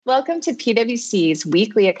Welcome to PwC's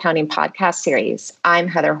weekly accounting podcast series. I'm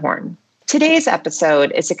Heather Horn. Today's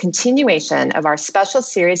episode is a continuation of our special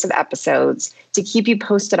series of episodes to keep you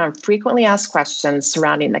posted on frequently asked questions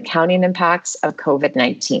surrounding the accounting impacts of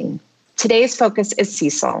COVID-19. Today's focus is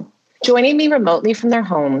CECL. Joining me remotely from their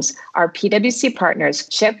homes are PwC partners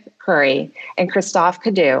Chip Curry and Christophe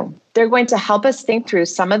Cadieux. They're going to help us think through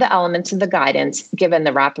some of the elements of the guidance given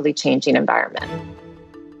the rapidly changing environment.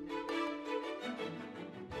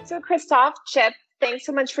 So Christophe, Chip, thanks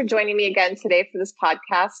so much for joining me again today for this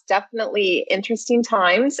podcast. Definitely interesting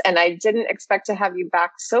times, and I didn't expect to have you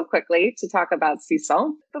back so quickly to talk about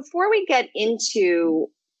CECL. Before we get into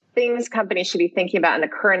things companies should be thinking about in the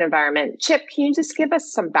current environment, Chip, can you just give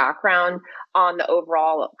us some background on the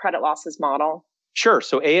overall credit losses model? Sure.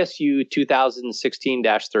 So ASU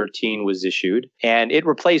 2016-13 was issued, and it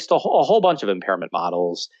replaced a whole bunch of impairment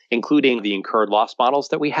models, including the incurred loss models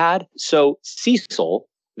that we had. So CECL,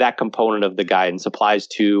 that component of the guidance, applies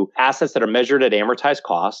to assets that are measured at amortized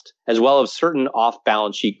cost, as well as certain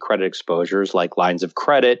off-balance sheet credit exposures like lines of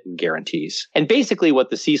credit and guarantees. And basically what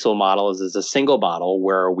the CECL model is a single model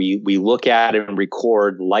where we look at and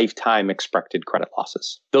record lifetime expected credit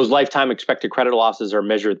losses. Those lifetime expected credit losses are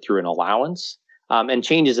measured through an allowance, and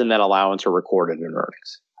changes in that allowance are recorded in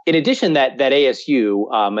earnings. In addition, that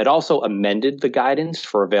ASU, it also amended the guidance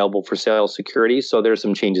for available for sale securities. So there's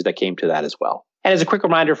some changes that came to that as well. And as a quick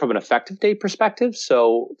reminder from an effective date perspective,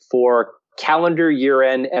 so for calendar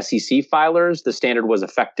year-end SEC filers, the standard was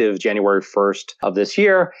effective January 1st of this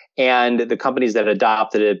year, and the companies that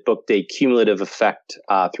adopted it booked a cumulative effect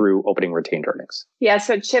through opening retained earnings. Yeah,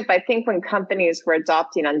 so Chip, I think when companies were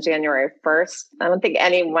adopting on January 1st, I don't think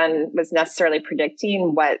anyone was necessarily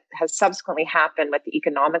predicting what has subsequently happened with the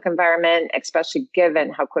economic environment, especially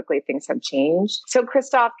given how quickly things have changed. So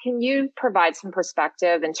Christophe, can you provide some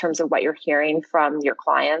perspective in terms of what you're hearing from your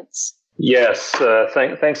clients? Yes,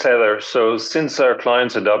 thanks, Heather. So since our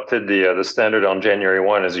clients adopted the standard on January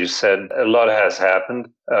 1, as you said, a lot has happened.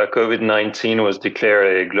 COVID-19 was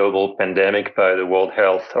declared a global pandemic by the World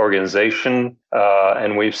Health Organization,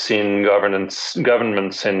 and we've seen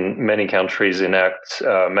governments in many countries enact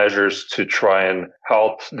measures to try and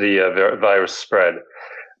halt the virus spread.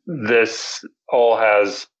 This all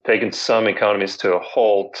has taken some economies to a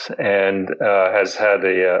halt and has had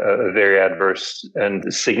a very adverse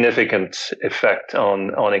and significant effect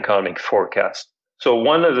on economic forecast. So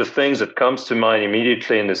one of the things that comes to mind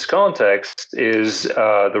immediately in this context is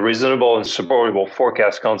the reasonable and supportable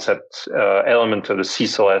forecast concept element of the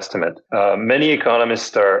CECL estimate. Many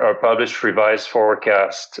economists are published revised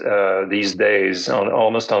forecasts these days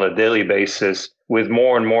almost on a daily basis, with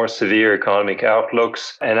more and more severe economic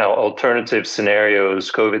outlooks and alternative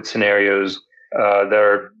scenarios, COVID scenarios, that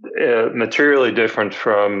are materially different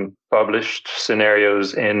from published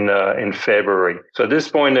scenarios in February. So at this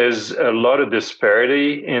point, there's a lot of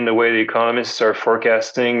disparity in the way the economists are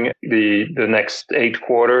forecasting the next 8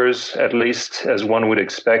 quarters, at least, as one would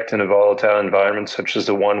expect in a volatile environment such as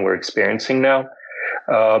the one we're experiencing now.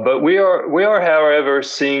 But we are, however,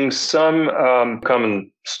 seeing some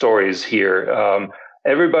common stories here.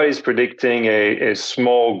 Everybody's predicting a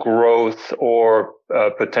small growth or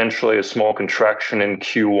potentially a small contraction in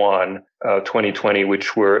Q1 2020,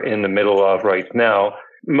 which we're in the middle of right now.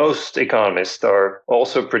 Most economists are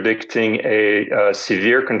also predicting a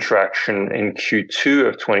severe contraction in Q2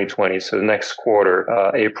 of 2020, so the next quarter,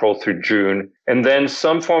 April through June, and then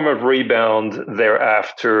some form of rebound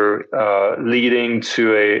thereafter, leading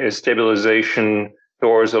to a stabilization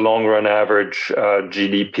towards a long-run average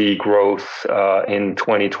GDP growth in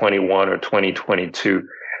 2021 or 2022.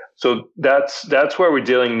 So that's where we're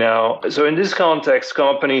dealing now. So in this context,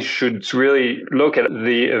 companies should really look at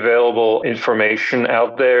the available information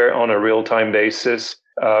out there on a real-time basis,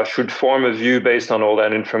 should form a view based on all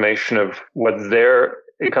that information of what their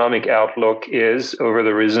economic outlook is over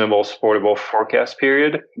the reasonable supportable forecast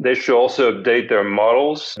period. They should also update their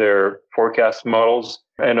models, their forecast models,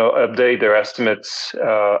 and update their estimates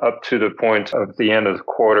up to the point of the end of the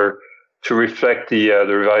quarter to reflect the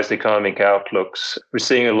revised economic outlooks. We're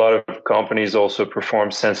seeing a lot of companies also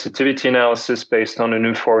perform sensitivity analysis based on the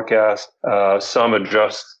new forecast. Some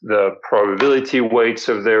adjust the probability weights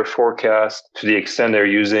of their forecast to the extent they're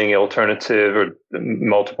using alternative or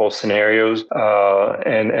multiple scenarios.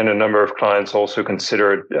 And a number of clients also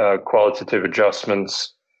consider qualitative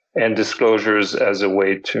adjustments and disclosures as a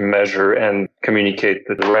way to measure and communicate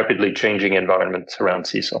the rapidly changing environment around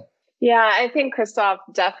CECL. Yeah, I think, Christophe,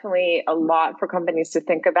 definitely a lot for companies to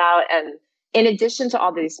think about. And in addition to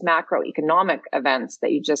all these macroeconomic events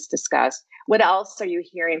that you just discussed, what else are you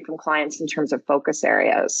hearing from clients in terms of focus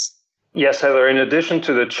areas? Yes, Heather. In addition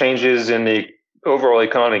to the changes in the overall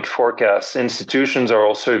economic forecasts, institutions are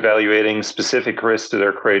also evaluating specific risks to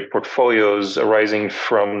their credit portfolios arising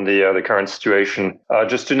from the current situation.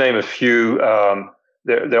 Just to name a few,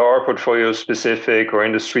 there are portfolio-specific or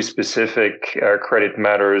industry-specific credit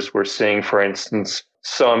matters. We're seeing, for instance,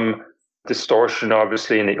 some distortion,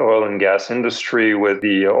 obviously, in the oil and gas industry with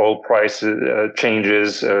the oil price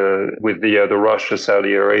changes, with the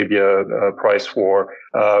Russia-Saudi Arabia price war.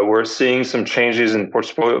 We're seeing some changes in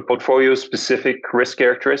portfolio-specific risk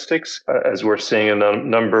characteristics, as we're seeing a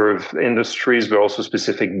number of industries, but also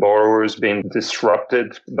specific borrowers being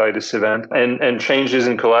disrupted by this event, and changes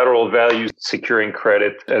in collateral values securing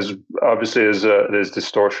credit, as obviously there's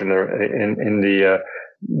distortion in the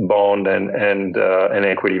bond and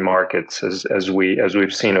equity markets as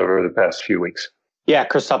we've seen over the past few weeks. Yeah,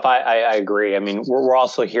 Christophe, I agree. I mean, we're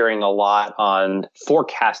also hearing a lot on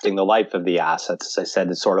forecasting the life of the assets. As I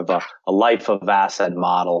said, it's sort of a life of asset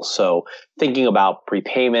model. So thinking about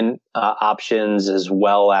prepayment options, as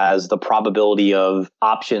well as the probability of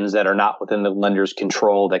options that are not within the lender's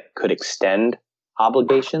control that could extend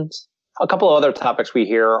obligations. A couple of other topics we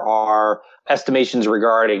hear are estimations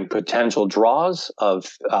regarding potential draws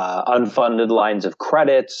of unfunded lines of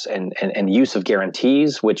credits and use of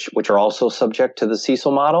guarantees, which are also subject to the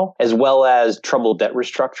CECL model, as well as troubled debt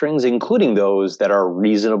restructurings, including those that are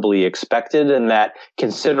reasonably expected, and that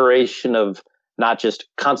consideration of not just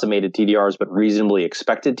consummated TDRs, but reasonably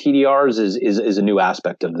expected TDRs is a new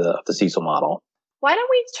aspect of the CECL model. Why don't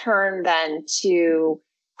we turn then to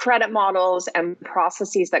credit models and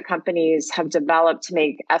processes that companies have developed to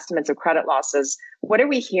make estimates of credit losses? What are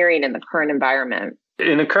we hearing in the current environment?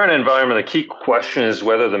 In the current environment, the key question is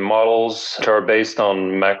whether the models are based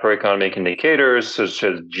on macroeconomic indicators such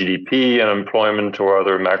as GDP, unemployment, or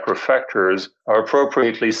other macro factors are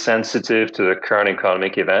appropriately sensitive to the current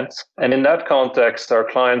economic events. And in that context, our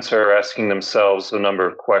clients are asking themselves a number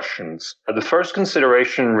of questions. The first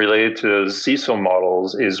consideration related to the CECL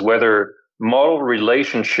models is whether model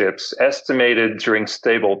relationships estimated during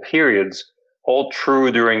stable periods hold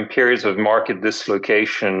true during periods of market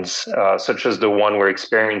dislocations, such as the one we're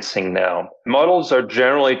experiencing now. Models are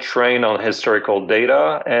generally trained on historical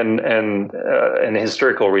data and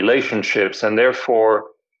historical relationships, and therefore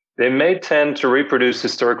they may tend to reproduce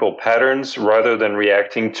historical patterns rather than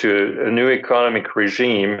reacting to a new economic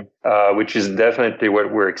regime, which is definitely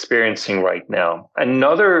what we're experiencing right now.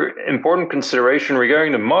 Another important consideration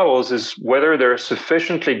regarding the models is whether they're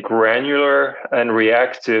sufficiently granular and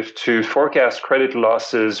reactive to forecast credit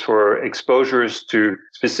losses for exposures to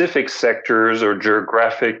specific sectors or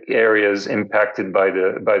geographic areas impacted by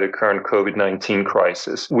the current COVID-19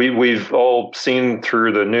 crisis. We've all seen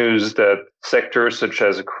through the news that sectors such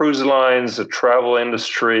as cruise lines, the travel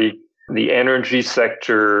industry, the energy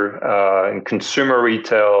sector, and consumer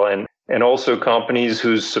retail, and also companies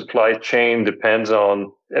whose supply chain depends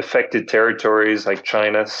on affected territories like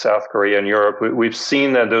China, South Korea, and Europe. We've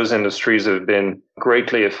seen that those industries have been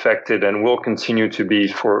greatly affected and will continue to be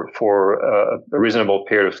for a reasonable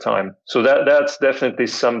period of time. So that's definitely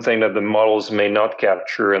something that the models may not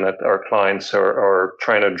capture and that our clients are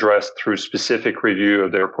trying to address through specific review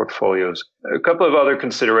of their portfolios. A couple of other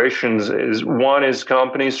considerations is one is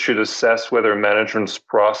companies should assess whether management's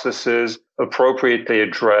processes appropriately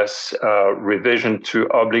address revision to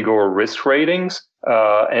obligor risk ratings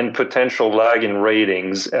and potential lag in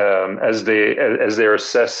ratings as they're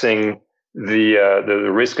assessing the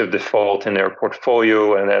risk of default in their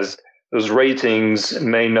portfolio, and as those ratings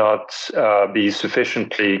may not be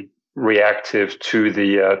sufficiently reactive to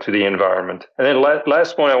the environment. And then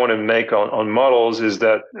last point I want to make on models is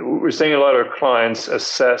that we're seeing a lot of clients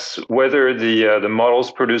assess whether the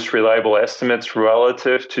models produce reliable estimates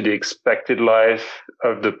relative to the expected life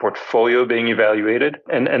of the portfolio being evaluated.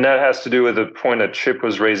 And that has to do with the point that Chip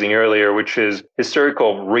was raising earlier, which is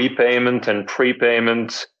historical repayment and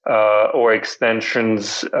prepayment or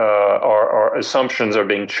extensions or assumptions are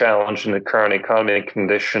being challenged in the current economic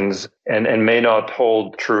conditions and may not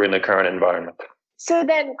hold true in the current environment. So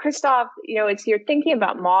then, Christophe, it's you're thinking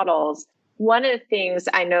about models. One of the things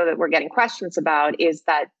I know that we're getting questions about is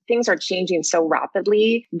that things are changing so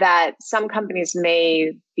rapidly that some companies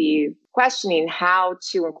may be questioning how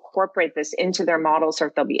to incorporate this into their models, or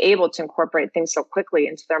if they'll be able to incorporate things so quickly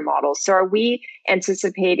into their models. So are we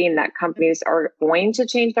anticipating that companies are going to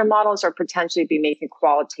change their models or potentially be making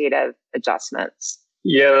qualitative adjustments?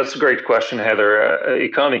 Yeah, that's a great question, Heather.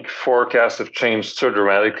 Economic forecasts have changed so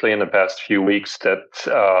dramatically in the past few weeks that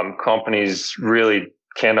companies really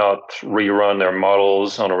cannot rerun their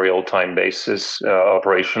models on a real-time basis.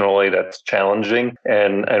 Operationally, that's challenging.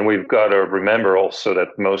 And we've got to remember also that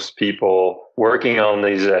most people working on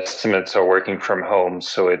these estimates are working from home.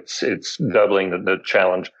 So it's doubling the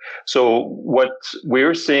challenge. So what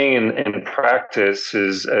we're seeing in practice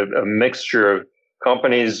is a mixture of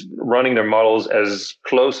companies running their models as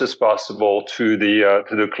close as possible to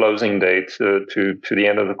the closing date, to the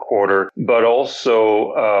end of the quarter, but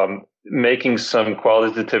also making some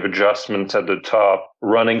qualitative adjustments at the top,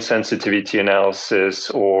 running sensitivity analysis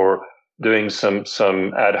or doing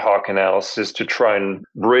some ad hoc analysis to try and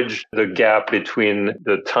bridge the gap between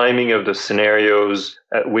the timing of the scenarios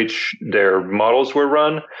at which their models were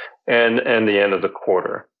run and the end of the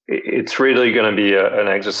quarter. It's really going to be an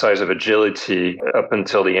exercise of agility up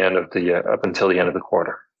until the end of the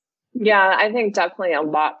quarter. Yeah, I think definitely a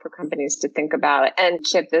lot for companies to think about. And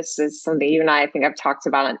Chip, this is something you and I think I've talked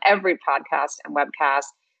about on every podcast and webcast,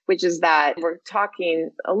 which is that we're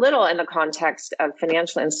talking a little in the context of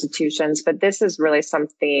financial institutions, but this is really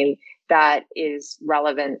something that is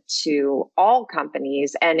relevant to all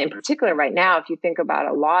companies. And in particular, right now, if you think about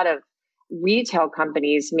a lot of retail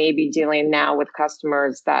companies may be dealing now with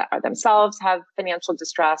customers that are themselves have financial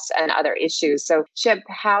distress and other issues. So Chip,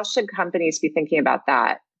 how should companies be thinking about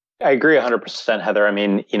that? I agree 100%, Heather. I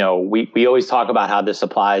mean, we always talk about how this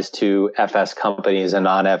applies to FS companies and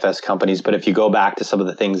non-FS companies. But if you go back to some of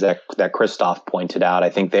the things that Christoph pointed out,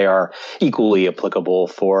 I think they are equally applicable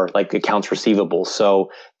for like accounts receivable.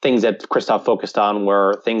 So things that Christoph focused on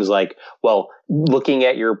were things like, well, looking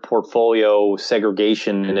at your portfolio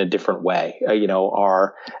segregation in a different way.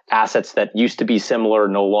 Are assets that used to be similar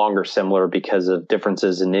no longer similar because of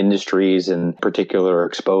differences in industries and particular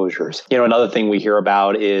exposures? Another thing we hear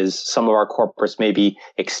about is some of our corporates may be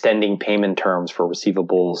extending payment terms for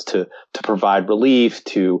receivables to provide relief,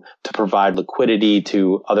 to provide liquidity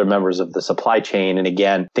to other members of the supply chain. And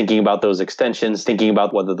again, thinking about those extensions, thinking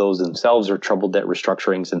about whether those themselves are troubled debt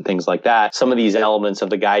restructurings and things like that. Some of these elements of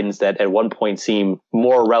the guidance that at one point seem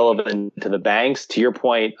more relevant to the banks, to your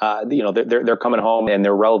point, they're coming home and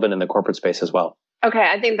they're relevant in the corporate space as well. Okay,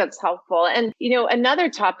 I think that's helpful. And, another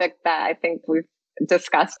topic that I think we've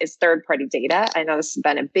discussed is third-party data. I know this has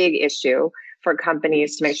been a big issue for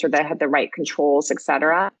companies to make sure they have the right controls, et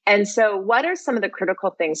cetera. And so what are some of the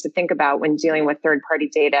critical things to think about when dealing with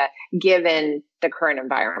third-party data, given the current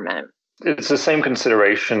environment? It's the same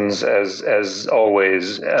considerations as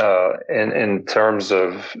always in terms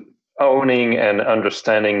of owning and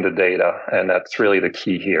understanding the data. And that's really the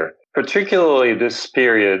key here. Particularly this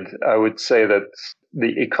period, I would say that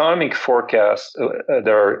the economic forecasts that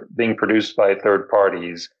are being produced by third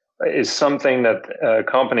parties is something that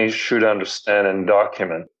companies should understand and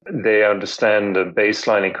document. They understand the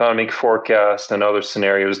baseline economic forecast and other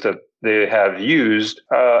scenarios that they have used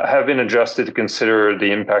have been adjusted to consider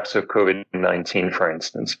the impacts of COVID-19, for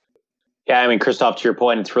instance. Yeah, I mean, Christoph, to your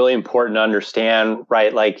point, it's really important to understand,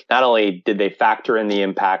 right? Like, not only did they factor in the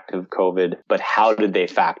impact of COVID, but how did they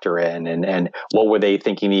factor in and what were they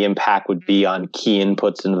thinking the impact would be on key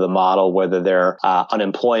inputs into the model, whether they're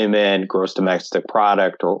unemployment, gross domestic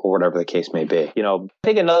product, or whatever the case may be. I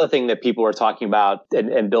think another thing that people are talking about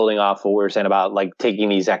and building off what we were saying about like taking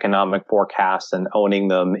these economic forecasts and owning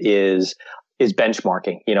them is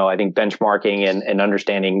benchmarking. I think benchmarking and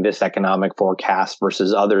understanding this economic forecast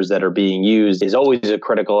versus others that are being used is always a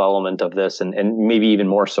critical element of this and maybe even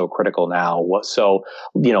more so critical now. So,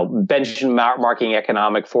 benchmarking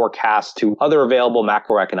economic forecasts to other available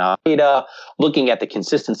macroeconomic data, looking at the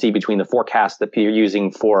consistency between the forecasts that you're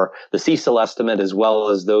using for the CECL estimate as well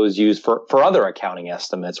as those used for other accounting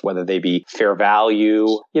estimates, whether they be fair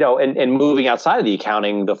value, and moving outside of the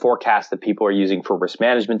accounting, the forecasts that people are using for risk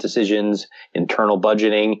management decisions, internal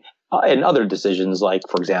budgeting, and other decisions like,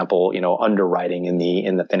 for example, underwriting in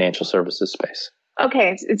the financial services space.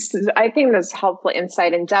 Okay, I think that's helpful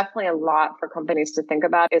insight and definitely a lot for companies to think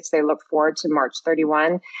about as they look forward to March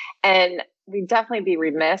 31. And we'd definitely be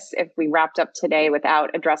remiss if we wrapped up today without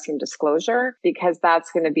addressing disclosure, because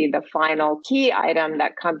that's going to be the final key item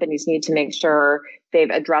that companies need to make sure they've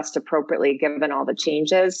addressed appropriately given all the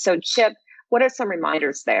changes. So Chip, what are some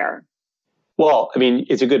reminders there? Well, I mean,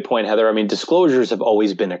 it's a good point, Heather. I mean, disclosures have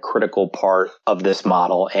always been a critical part of this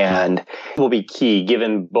model and will be key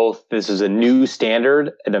given both this is a new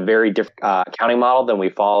standard and a very different accounting model than we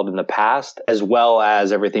followed in the past, as well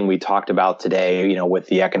as everything we talked about today, with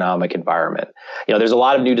the economic environment. There's a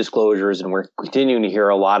lot of new disclosures and we're continuing to hear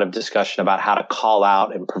a lot of discussion about how to call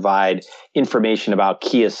out and provide information about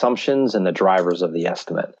key assumptions and the drivers of the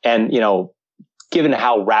estimate. And, given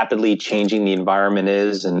how rapidly changing the environment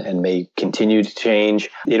is and may continue to change,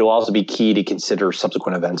 it'll also be key to consider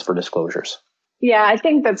subsequent events for disclosures. Yeah, I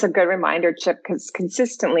think that's a good reminder, Chip, because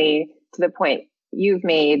consistently, to the point you've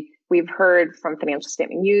made, we've heard from financial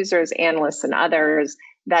statement users, analysts, and others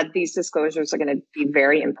that these disclosures are going to be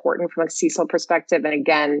very important from a CECL perspective. And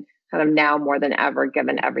again, kind of now more than ever,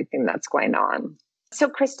 given everything that's going on. So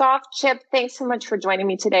Christophe, Chip, thanks so much for joining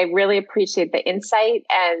me today. Really appreciate the insight.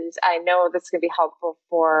 And I know this is going to be helpful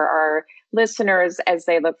for our listeners as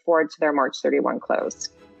they look forward to their March 31 close.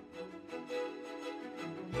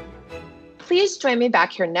 Please join me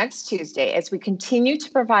back here next Tuesday as we continue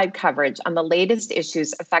to provide coverage on the latest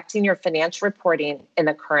issues affecting your financial reporting in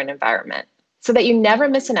the current environment. So that you never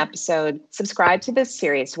miss an episode, subscribe to this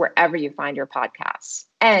series wherever you find your podcasts.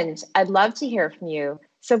 And I'd love to hear from you.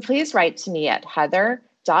 So please write to me at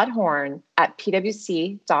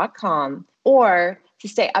heather.horn@pwc.com, or to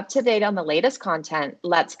stay up to date on the latest content,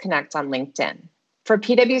 let's connect on LinkedIn. For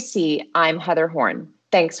PwC, I'm Heather Horn.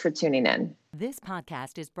 Thanks for tuning in. This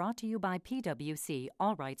podcast is brought to you by PwC,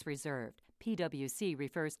 all rights reserved. PwC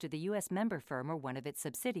refers to the U.S. member firm or one of its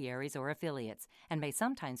subsidiaries or affiliates, and may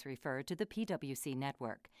sometimes refer to the PwC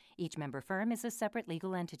network. Each member firm is a separate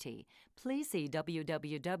legal entity. Please see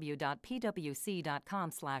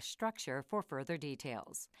www.pwc.com/structure for further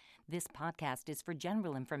details. This podcast is for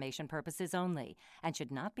general information purposes only and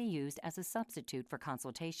should not be used as a substitute for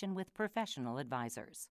consultation with professional advisors.